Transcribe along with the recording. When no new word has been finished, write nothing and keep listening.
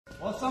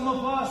some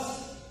of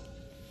us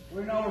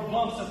were in our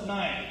bunks at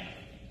night.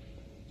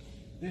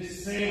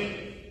 This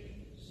sailor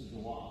stood the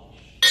watch.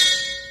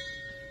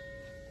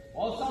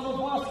 While some of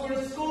us were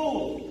in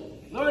school,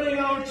 learning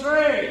our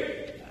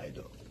trade.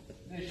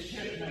 This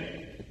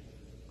shipmate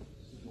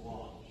stood the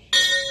watch.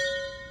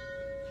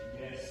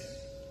 Yes,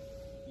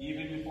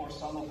 even before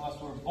some of us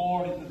were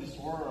born into this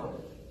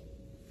world,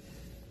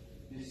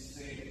 this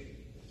sailor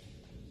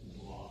stood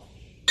the watch.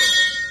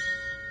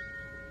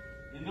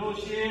 In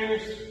those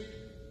years,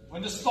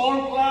 when the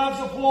storm clouds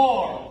of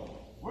war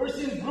were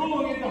seen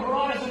brewing in the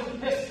horizon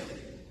of history,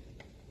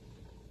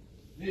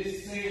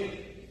 this sailor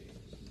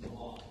stood the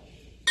watch.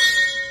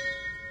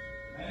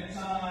 Many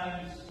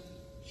times,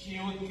 she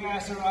would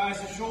cast her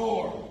eyes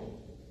ashore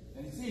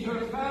and see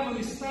her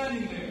family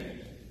standing there,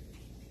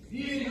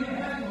 needing her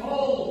hand to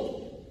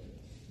hold,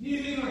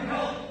 needing her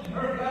help and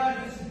her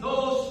guidance in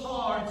those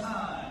hard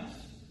times.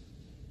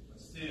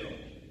 But still,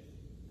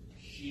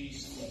 she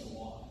stood the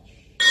watch.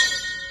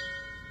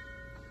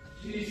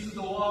 She stood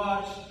the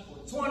watch for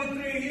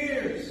 23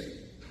 years.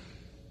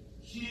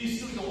 She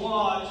stood the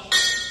watch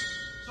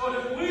so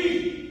that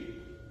we,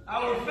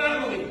 our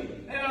family,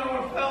 and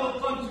our fellow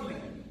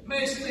countrymen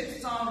may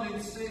sleep soundly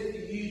in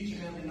safety each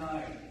and every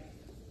night,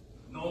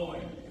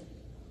 knowing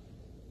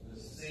the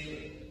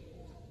sailor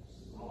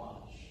stood the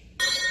watch.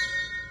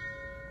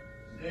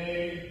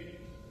 Today,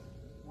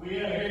 we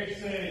are here to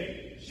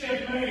say,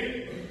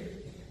 shipmate,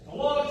 the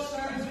watch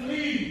stands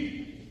relieved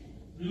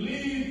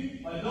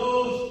by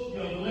those you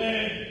have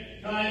led,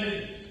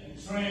 guided,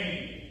 and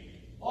trained.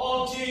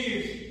 All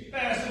chiefs,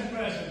 past and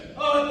present,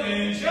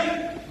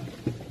 attention!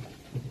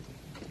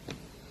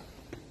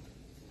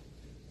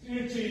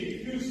 Dear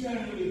Chief, you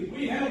stand relieved.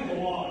 We have the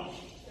watch.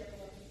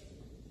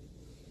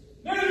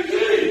 Navy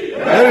Chief!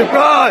 Navy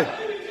Pride!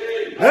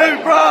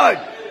 Navy Pride!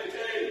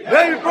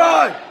 Navy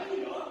Pride!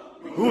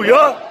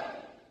 Hoo-yah!